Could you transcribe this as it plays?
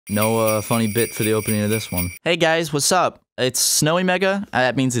No funny bit for the opening of this one. Hey guys, what's up? It's SuperMega.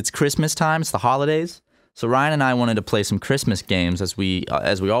 That means it's Christmas time. It's the holidays. So Ryan and I wanted to play some Christmas games as we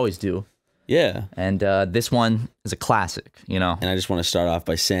always do. Yeah. And this one is a classic, you know. And I just want to start off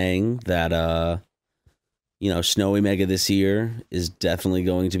by saying that, you know, SuperMega this year is definitely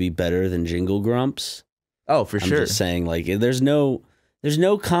going to be better than Jingle Grumps. Oh, for sure. I'm just saying, like, there's no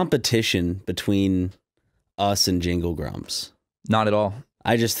competition between us and Jingle Grumps. Not at all.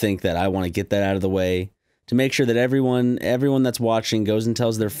 I just think that I want to get that out of the way to make sure that everyone that's watching goes and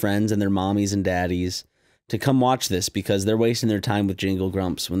tells their friends and their mommies and daddies to come watch this because they're wasting their time with Jingle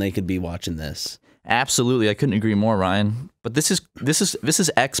Grumps when they could be watching this. Absolutely, I couldn't agree more, Ryan. But this is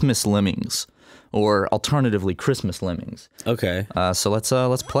XMAS Lemmings, or alternatively Christmas Lemmings. Okay. So let's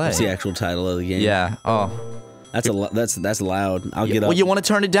play. That's the actual title of the game. Yeah. Oh. That's loud. I'll get up. Well, you want to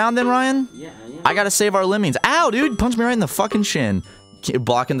turn it down then, Ryan? Yeah. I gotta save our lemmings. Ow, dude! Punch me right in the fucking shin.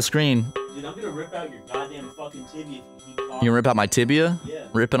 Blocking the screen. Dude, I'm gonna rip out your goddamn fucking tibia if you keep talking. You gonna rip out my tibia? Yeah.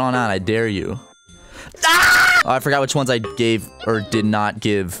 Rip it on out, I dare you. Ah! Oh, I forgot which ones I gave or did not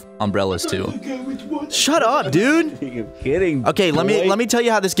give umbrellas to. Okay, which one? Shut up, dude! You're kidding. Okay, let me tell you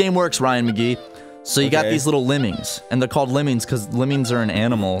how this game works, Ryan McGee. So you got these little lemmings, and they're called lemmings because lemmings are an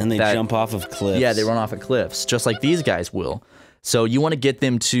animal. And they jump off of cliffs. Yeah, they run off of cliffs, just like these guys will. So you want to get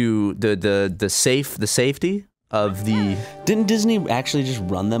them to the safety of the... Didn't Disney actually just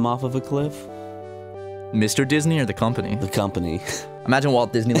run them off of a cliff? Mr. Disney or the company? The company. Imagine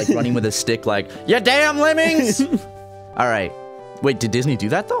Walt Disney like running with a stick like, "Ya damn lemmings!" All right. Wait, did Disney do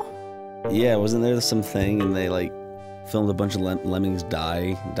that though? Yeah, wasn't there some thing and they like filmed a bunch of lemmings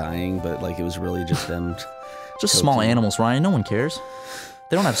dying, but like it was really just them. Just small animals, Ryan. No one cares.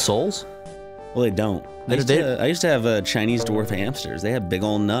 They don't have souls. Well, they don't. I used to have Chinese dwarf hamsters. They have big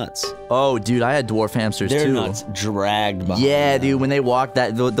old nuts. Oh, dude, I had dwarf hamsters Their too. nuts dragged behind Yeah, them. dude, when they walk,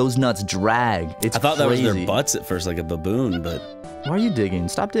 those nuts drag. It's I thought that was crazy. their butts at first, like a baboon, but... Why are you digging?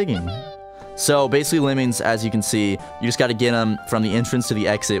 Stop digging. So basically, lemmings, as you can see, you just got to get them from the entrance to the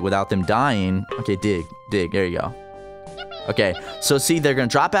exit without them dying. Okay, dig. There you go. Okay, so see, they're gonna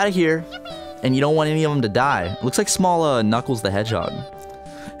drop out of here, and you don't want any of them to die. It looks like small Knuckles the Hedgehog.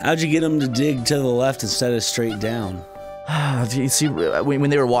 How'd you get them to dig to the left instead of straight down? You see, when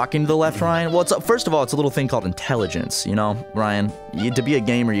they were walking to the left, Ryan. Well, first of all, it's a little thing called intelligence. You know, Ryan. To be a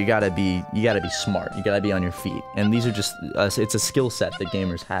gamer, you gotta be smart. You gotta be on your feet. And these are just it's a skill set that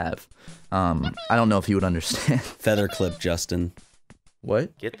gamers have. I don't know if you would understand. Feather clip, Justin.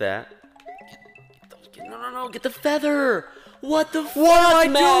 What? Get that. No, get the feather! What the fuck, What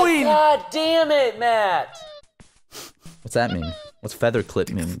am I doing? God damn it, Matt! What's that mean? What's feather clip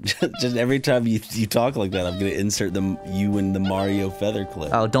mean? Just every time you talk like that, I'm gonna insert you in the Mario feather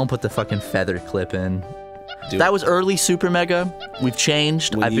clip. Oh, don't put the fucking feather clip in. Dude. That was early SuperMega. We've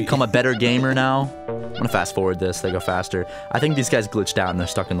changed. I've become a better gamer now. I'm gonna fast forward this. They go faster. I think these guys glitched out and they're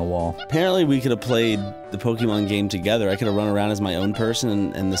stuck in the wall. Apparently, we could have played the Pokemon game together. I could have run around as my own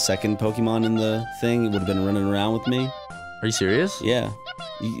person, and the second Pokemon in the thing would have been running around with me. Are you serious? Yeah.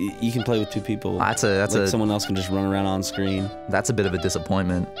 You can play with two people. That's someone else can just run around on screen. That's a bit of a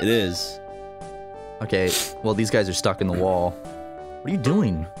disappointment. It is. Okay, well these guys are stuck in the wall. What are you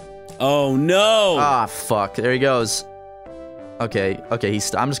doing? Oh no! Ah, fuck. There he goes. Okay, I'm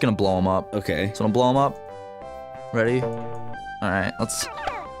just gonna blow him up. Okay. So I'm gonna blow him up. Ready? Alright, let's...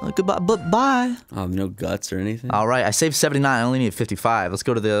 goodbye, bye. Oh, no guts or anything? Alright, I saved 79, I only need 55. Let's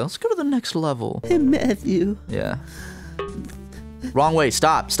go to the next level. Hey, Matthew. Yeah. Wrong way,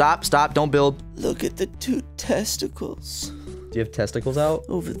 stop, don't build. Look at the two testicles. Do you have testicles out?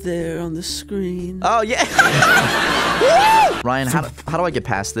 Over there on the screen. Oh, yeah! Ryan, how do I get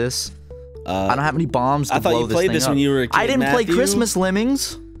past this? I don't have any bombs to blow this thing up. I thought you played this when you were a kid, I didn't play Matthew. Christmas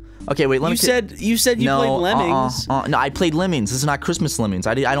Lemmings. Okay, wait, let me... You said you played Lemmings. No, I played Lemmings. This is not Christmas Lemmings.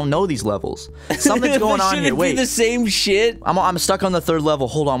 I don't know these levels. Something's going on here. Wait. Be the same shit? I'm stuck on the 3rd level.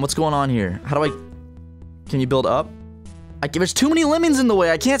 Hold on, what's going on here? How do I... Can you build up? There's too many lemmings in the way.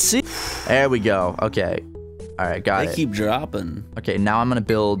 I can't see. There we go. Okay. All right, got it. They keep dropping. Okay, now I'm gonna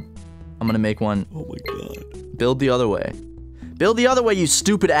build. I'm gonna make one. Oh my god. Build the other way. Build the other way, you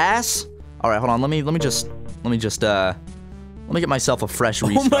stupid ass. All right, hold on. Let me get myself a fresh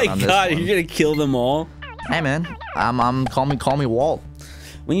restart. Oh my on this god, one. you're gonna kill them all? Hey man, call me Walt.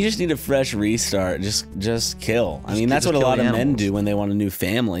 When you just need a fresh restart, just kill. I mean, Just that's what a kill lot the of men animals. do when they want a new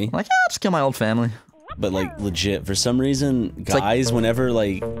family. I'm like, yeah, I'll just kill my old family. But like legit, for some reason, guys, whenever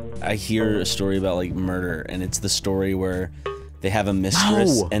like I hear a story about like murder, and it's the story where they have a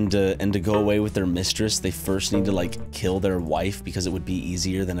mistress, No. and to go away with their mistress, they first need to like kill their wife because it would be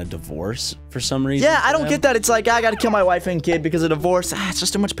easier than a divorce for some reason. Yeah, I don't get that. It's like, I gotta kill my wife and kid because of divorce. It's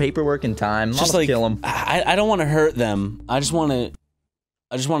just too much paperwork and time. Just I'll like kill them. I don't want to hurt them. I just want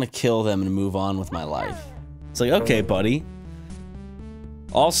to kill them and move on with my life. It's like, okay, buddy.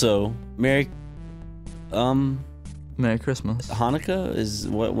 Also, Merry Christmas. Hanukkah is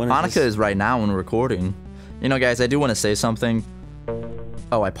what? When Hanukkah is right now when we're recording. You know, guys, I do want to say something.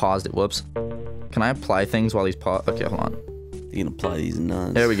 Oh, I paused it. Whoops. Can I apply things while he's paused? Okay, hold on. You can apply these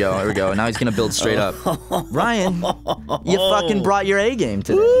nuns. There we go. There we go. Now he's gonna build straight up. Ryan, you fucking brought your A game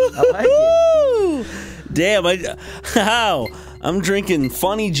today. I like it. Damn, how? I'm drinking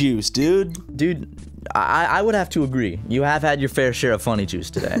funny juice, dude. Dude, I would have to agree. You have had your fair share of funny juice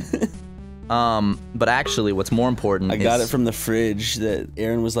today. But actually, what's more important I got it from the fridge that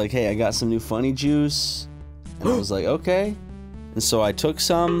Aaron was like, hey, I got some new funny juice. And I was like, okay. And so I took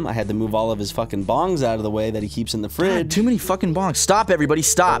some. I had to move all of his fucking bongs out of the way that he keeps in the fridge. God, too many fucking bongs. Stop, everybody.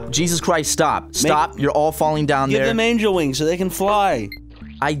 Stop. Jesus Christ, stop. Stop. You're all falling down Give there. them angel wings so they can fly.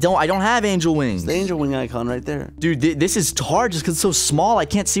 I don't have angel wings. The angel wing icon right there. Dude, this is hard just because it's so small. I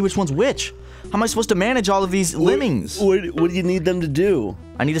can't see which one's which. How am I supposed to manage all of these lemmings? What do you need them to do?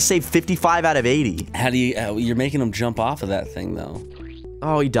 I need to save 55 out of 80. How do you? You're making them jump off of that thing though.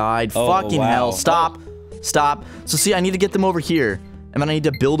 Oh, he died. Oh, Fucking wow. hell. Stop. Stop. So see, I need to get them over here. And then I need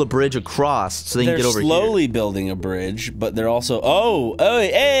to build a bridge across so they can get over They're here. slowly building a bridge, but they're also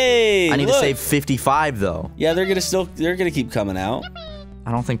hey! I need to look. save 55 though. Yeah, they're gonna keep coming out.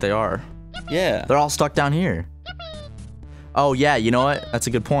 I don't think they are. Yeah. They're all stuck down here. Oh yeah, you know what? That's a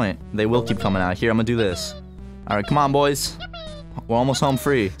good point. They will keep coming out. Here, I'm gonna do this. All right, come on, boys. We're almost home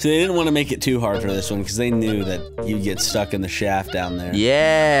free. So they didn't want to make it too hard for this one because they knew that you'd get stuck in the shaft down there.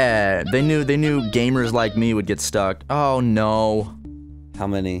 Yeah, they knew gamers like me would get stuck. Oh no. How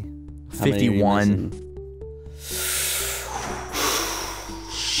many? 51.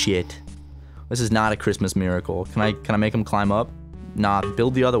 Shit. This is not a Christmas miracle. Can I make them climb up? Nah,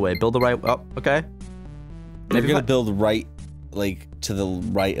 build the other way. Build the right. Oh, okay. They're gonna build right, like to the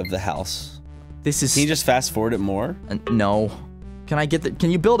right of the house. This is. Can you just fast forward it more? No. Can I get the?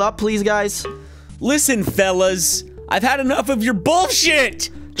 Can you build up, please, guys? Listen, fellas, I've had enough of your bullshit.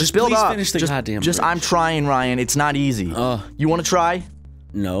 Just build please up. Finish the goddamn just bridge. I'm trying, Ryan. It's not easy. You want to try?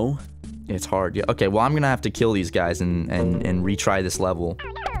 No. It's hard. Yeah. Okay. Well, I'm gonna have to kill these guys and retry this level.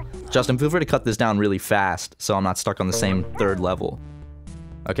 Justin, feel free to cut this down really fast so I'm not stuck on the same third level.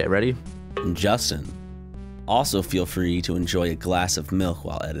 Okay, ready? And Justin, also feel free to enjoy a glass of milk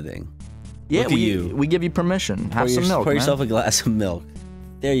while editing. Yeah, Look at you. we give you permission. Have some milk, Pour man. yourself a glass of milk.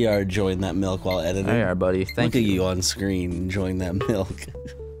 There you are, enjoying that milk while editing. There you are, buddy. Thank Look you. at you on screen enjoying that milk.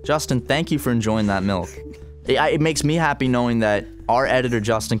 Justin, thank you for enjoying that milk. It makes me happy knowing that our editor,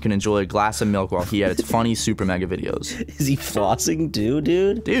 Justin, can enjoy a glass of milk while he edits funny SuperMega videos. Is he flossing too,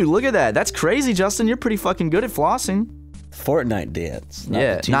 dude? Dude, look at that. That's crazy, Justin. You're pretty fucking good at flossing. Fortnight dance.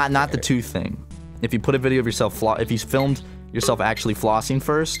 Not the tooth thing. If you put a video of yourself if you filmed yourself actually flossing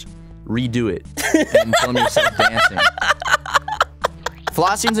first, redo it and film yourself dancing.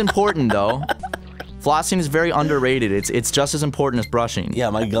 Flossing's important though. Flossing is very underrated. It's just as important as brushing.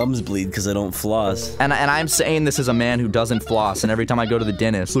 Yeah, my gums bleed because I don't floss. And I'm saying this as a man who doesn't floss, and every time I go to the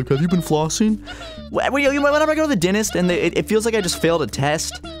dentist, look, have you been flossing? Whenever I go to the dentist and it feels like I just failed a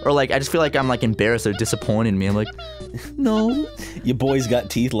test, or like I just feel like I'm like embarrassed or disappointed in me. I'm like, no. Your boy's got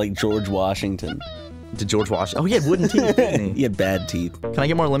teeth like George Washington. Did George Washington? Oh, he had wooden teeth, didn't he? He had bad teeth. Can I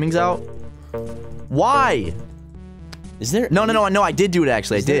get more lemmings out? Why? Is there No, I did do it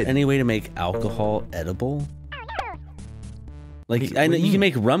actually. I did. any way to make alcohol edible? Like, What I do know you you can mean?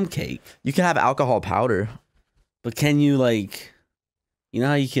 make rum cake, You can have alcohol powder. but can you like, you know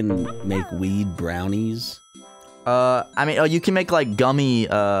how you can make weed brownies? I mean, you can make like gummy, you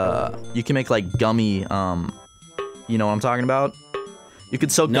know what I'm talking about? You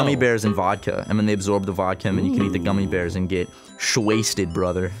could soak gummy No. bears in vodka, and then they absorb the vodka, and then you can eat the gummy bears and get shwasted,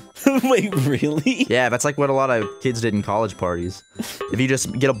 brother. Wait, really? Yeah, that's like what a lot of kids did in college parties. If you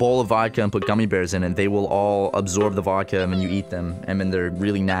just get a bowl of vodka and put gummy bears in it, they will all absorb the vodka, and then you eat them, and then they're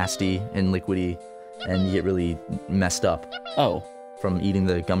really nasty and liquidy, and you get really messed up Oh, from eating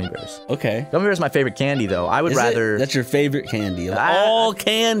the gummy bears. okay. Gummy bears is my favorite candy, though. I would Is it? rather... That's your favorite candy of I- all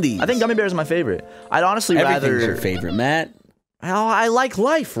candies. I think gummy bears is my favorite. I'd honestly everything's rather... your favorite, Matt. Oh, I like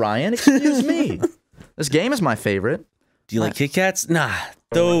life, Ryan. Excuse me. This game is my favorite. Do you like Kit Kats? Nah,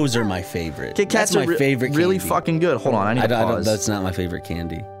 those are my favorite. Kit Kats That's are my favorite. really candy. fucking good. Hold on, I need to pause. That's not my favorite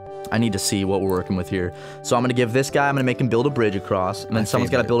candy. I need to see what we're working with here. So I'm gonna give this guy. I'm gonna make him build a bridge across, and then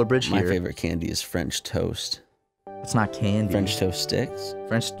someone's got to build a bridge My here. favorite candy is French toast. It's not candy. French toast sticks.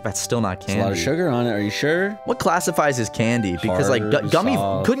 That's still not candy. There's a lot of sugar on it. Are you sure? What classifies as candy? Because like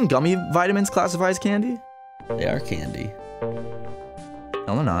couldn't gummy vitamins classify as candy? They are candy.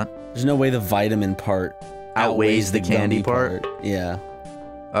 No, they're not. There's no way the vitamin part Outweighs the candy part? Yeah.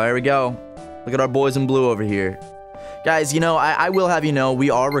 Oh, here we go. Look at our boys in blue over here. Guys, you know, I will have you know, we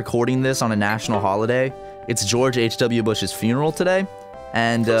are recording this on a national holiday. It's George H.W. Bush's funeral today.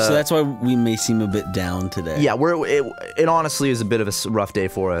 And so that's why we may seem a bit down today. Yeah, it honestly is a bit of a rough day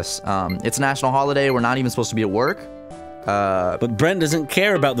for us. It's a national holiday. We're not even supposed to be at work. But Brent doesn't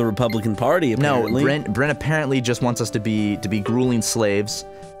care about the Republican Party, apparently. No, Brent apparently just wants us to be grueling slaves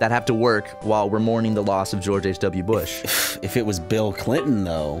that have to work while we're mourning the loss of George H.W. Bush. If it was Bill Clinton,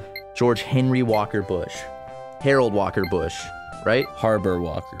 though. George Henry Walker Bush. Harold Walker Bush, right? Harbor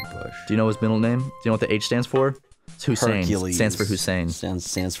Walker Bush. Do you know his middle name? Do you know what the H stands for? It's Hussein. Hercules. Stands for Hussein.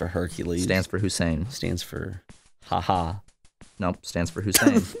 Stands for Hercules. Stands for Hussein. Stands for haha. Nope, stands for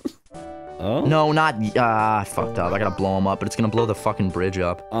Hussein. Oh? No, not... I fucked up. I gotta blow him up, but it's gonna blow the fucking bridge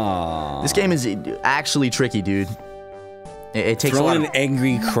up. Aww. This game is actually tricky, dude. It takes a lot of... an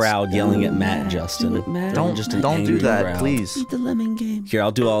angry crowd yelling at Matt, Justin. Don't do that, crowd. please. Beat the lemming game. Here,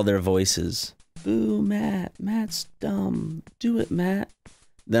 I'll do all their voices. Boo, Matt. Matt's dumb. Do it, Matt.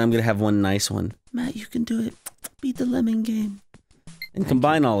 Then I'm gonna have one nice one. Matt, you can do it. Beat the lemming game. And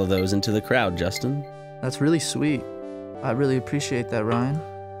combine all of those into the crowd, Justin. That's really sweet. I really appreciate that, Ryan.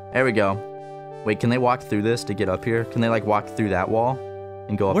 There we go. Wait, can they walk through this to get up here? Can they, like, walk through that wall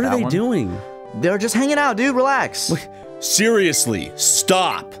and go up that one? What are they doing? They're just hanging out, dude. Relax. Seriously,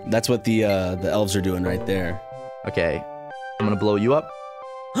 stop! That's what the elves are doing right there. Okay. I'm gonna blow you up.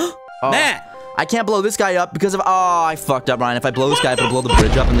 Oh, Matt! I can't blow this guy up because of... Oh, I fucked up, Ryan. If I blow this guy, I have to blow the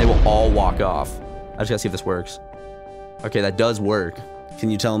bridge up and they will all walk off. I just gotta see if this works. Okay, that does work. Can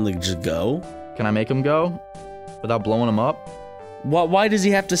you tell him to just go? Can I make him go without blowing him up? Why does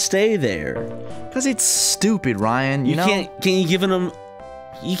he have to stay there? Because it's stupid, Ryan. You know? Can you give him...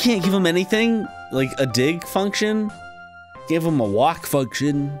 You can't give him anything? Like a dig function? Give him a walk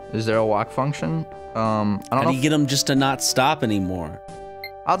function. Is there a walk function? I don't know. How do you get him just to not stop anymore?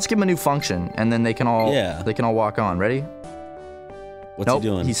 I'll just give him a new function, and then they can all walk on. Ready? What's he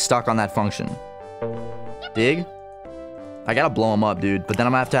doing? He's stuck on that function. Dig? I gotta blow him up, dude. But then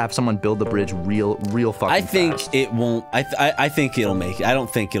I'm gonna have to have someone build the bridge real fucking I think fast. it won't. I think it'll make it. I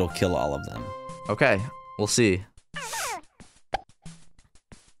don't think it'll kill all of them. Okay, we'll see.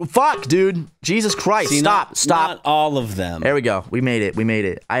 Fuck, dude. Jesus Christ. See, stop. Not all of them. There we go. We made it. We made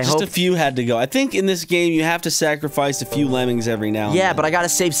it. Just a few had to go. I think in this game you have to sacrifice a few lemmings every now and then. Yeah, but I gotta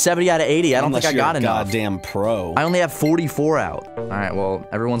save 70 out of 80. I don't think I got enough. Goddamn pro. I only have 44 out. Alright, well,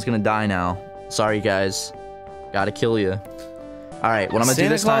 everyone's gonna die now. Sorry, guys. Gotta kill you. Alright, what I'm gonna do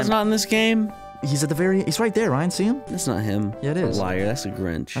this time... Santa Claus not in this game? He's at the very... He's right there, Ryan. See him? That's not him. Yeah, it is. Liar. That's a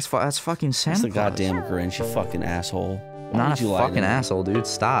Grinch. That's fucking Santa That's the Claus. goddamn Grinch, you fucking asshole. I'm not a fucking asshole, dude.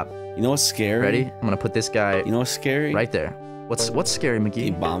 Stop. You know what's scary? Ready? I'm gonna put this guy... You know what's scary? Right there. What's scary, The McGee?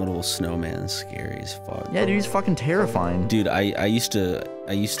 abominable snowman is scary as fuck. Yeah, dude, he's fucking terrifying. Dude, I used to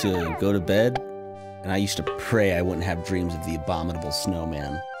go to bed, and I used to pray I wouldn't have dreams of the abominable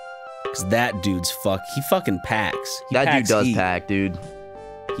snowman. Cause that dude's he fucking packs. That dude does pack, dude.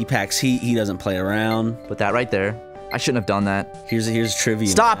 He packs heat. He doesn't play around. Put that right there. I shouldn't have done that. Here's trivia.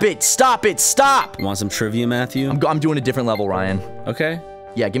 Stop it! Stop it! Stop! You want some trivia, Matthew? I'm doing a different level, Ryan. Okay.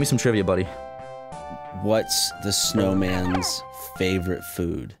 Yeah, give me some trivia, buddy. What's the snowman's favorite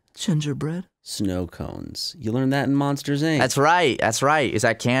food? Gingerbread. Snow cones. You learned that in Monsters, Inc. That's right. That's right. Is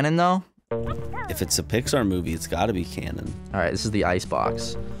that canon, though? If it's a Pixar movie, it's got to be canon. All right, this is the ice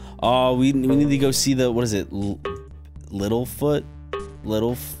box. Oh, we need to go see the, what is it? Littlefoot?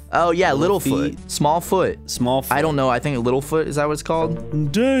 Oh, yeah, Littlefoot. Littlefoot. Small foot. Small foot. I don't know. I think Littlefoot, is that what it's called?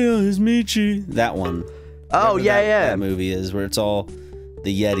 Daya is Michi. That one. Oh, yeah, That movie is where it's all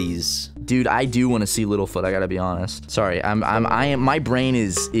the Yetis. Dude, I do want to see Littlefoot, I gotta be honest. Sorry, my brain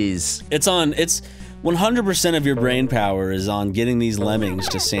is... It's 100% of your brain power is on getting these lemmings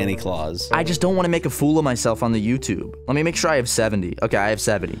to Santa Claus. I just don't want to make a fool of myself on the YouTube. Let me make sure I have 70. Okay, I have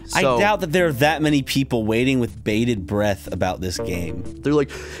 70. So, I doubt that there are that many people waiting with bated breath about this game. They're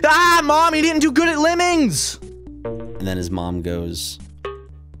like, ah, Mom, you didn't do good at lemmings! And then his mom goes...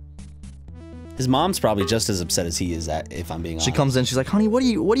 His mom's probably just as upset as he is, if I'm being honest. She comes in, she's like, honey, what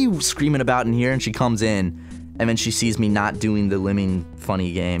are you screaming about in here? And she comes in, and then she sees me not doing the lemming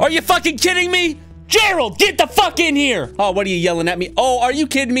funny game. Are you fucking kidding me? Gerald, get the fuck in here! Oh, what are you yelling at me? Oh, are you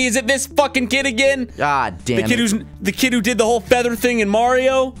kidding me? Is it this fucking kid again? God damn The kid who did the whole feather thing in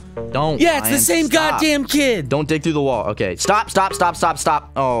Mario? Don't, Yeah, it's Ryan, the same stop. goddamn kid! Don't dig through the wall. Okay, stop.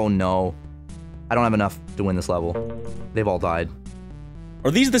 Oh, no. I don't have enough to win this level. They've all died. Are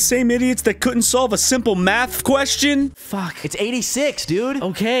these the same idiots that couldn't solve a simple math question? Fuck. It's 86, dude.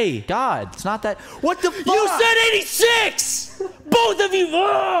 Okay. God, it's not that. What the fuck? You said 86! Both of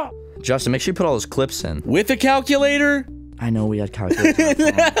you! Justin, make sure you put all those clips in. With a calculator? I know we had calculators.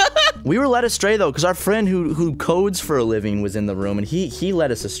 On our phone. We were led astray though, because our friend who codes for a living was in the room, and he led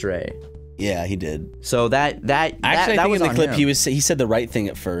us astray. Yeah, he did. So that Actually, I think was in the on clip him. he said the right thing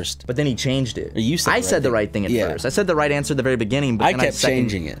at first. But then he changed it. Or you said I the right said the thing. right thing at Yeah. first. I said the right answer at the very beginning, but I then kept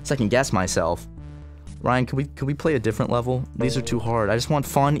changing it. Second guess myself. Ryan, could we play a different level? These are too hard. I just want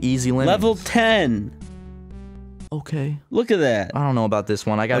fun, easy limits. Level 10. Okay. Look at that. I don't know about this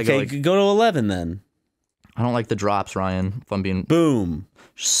one. I gotta go. Okay, go to 11 then. I don't like the drops, Ryan. If I'm being Boom.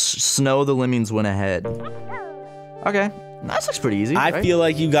 Snow the Lemmings went ahead. Okay. That looks pretty easy. I right? feel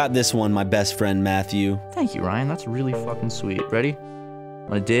like you got this one, my best friend Matthew. Thank you, Ryan. That's really fucking sweet. Ready? I'm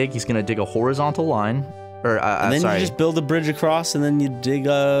gonna dig. He's gonna dig a horizontal line. Or, And then sorry. you just build a bridge across, and then you dig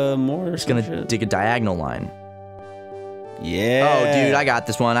more. He's gonna dig a diagonal line. Yeah. Oh, dude, I got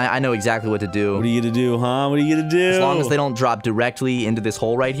this one. I know exactly what to do. What are you gonna do, huh? What are you gonna do? As long as they don't drop directly into this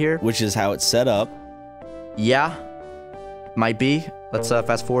hole right here. Which is how it's set up. Yeah. Might be. Let's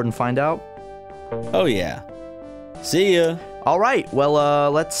fast forward and find out. Oh yeah. See ya. All right.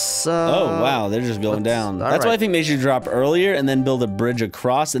 Well, let's. Oh wow, they're just going down. That's why I think they should drop earlier and then build a bridge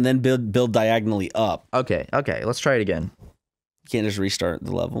across and then build diagonally up. Okay. Okay. Let's try it again. You can't just restart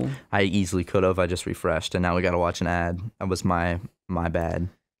the level. I easily could have. I just refreshed, and now we gotta watch an ad. That was my bad.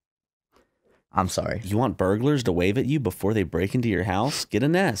 I'm sorry. You want burglars to wave at you before they break into your house? Get a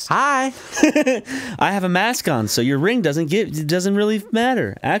Nest. Hi. I have a mask on, so your ring doesn't really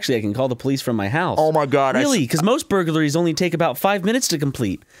matter. Actually, I can call the police from my house. Oh my God. Really? Because most burglaries only take about 5 minutes to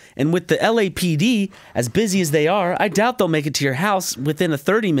complete. And with the LAPD, as busy as they are, I doubt they'll make it to your house within a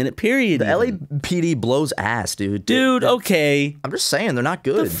 30-minute period. The LAPD blows ass, dude. Dude, okay. I'm just saying, they're not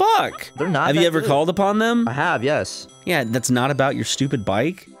good. The fuck? They're not Have that you ever good. called upon them? I have, yes. Yeah, that's not about your stupid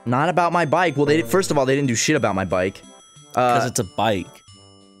bike? Not about my bike. Well, first of all, they didn't do shit about my bike. Because it's a bike.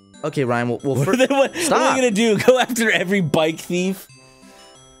 Okay, Ryan. Well, What are they gonna do? Go after every bike thief?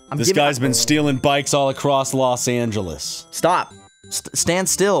 This guy's been stealing bikes all across Los Angeles. Stop. Stand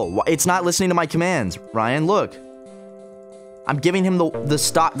still. It's not listening to my commands, Ryan. Look. I'm giving him the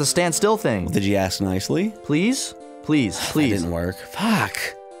stand still thing. Did you ask nicely? Please, please, That please. didn't work. Fuck.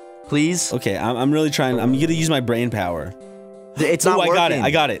 Please. Okay, I'm really trying. I'm gonna use my brain power. It's not working. I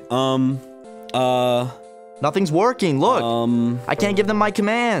got it. Nothing's working. Look. I can't give them my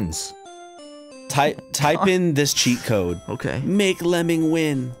commands. Type in this cheat code. Okay. Make Lemming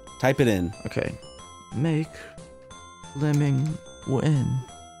win. Type it in. Okay. Make Lemming win.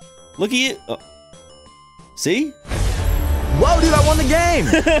 Look at you. Oh. See? Whoa, dude! I won the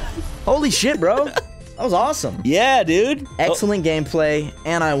game. Holy shit, bro. That was awesome. Yeah, dude. Excellent gameplay,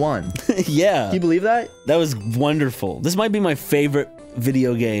 and I won. Yeah. Can you believe that? That was wonderful. This might be my favorite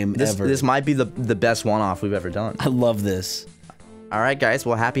video game ever. This might be the best one-off we've ever done. I love this. All right, guys.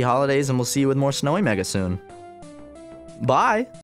 Well, happy holidays, and we'll see you with more Snowy Mega soon. Bye.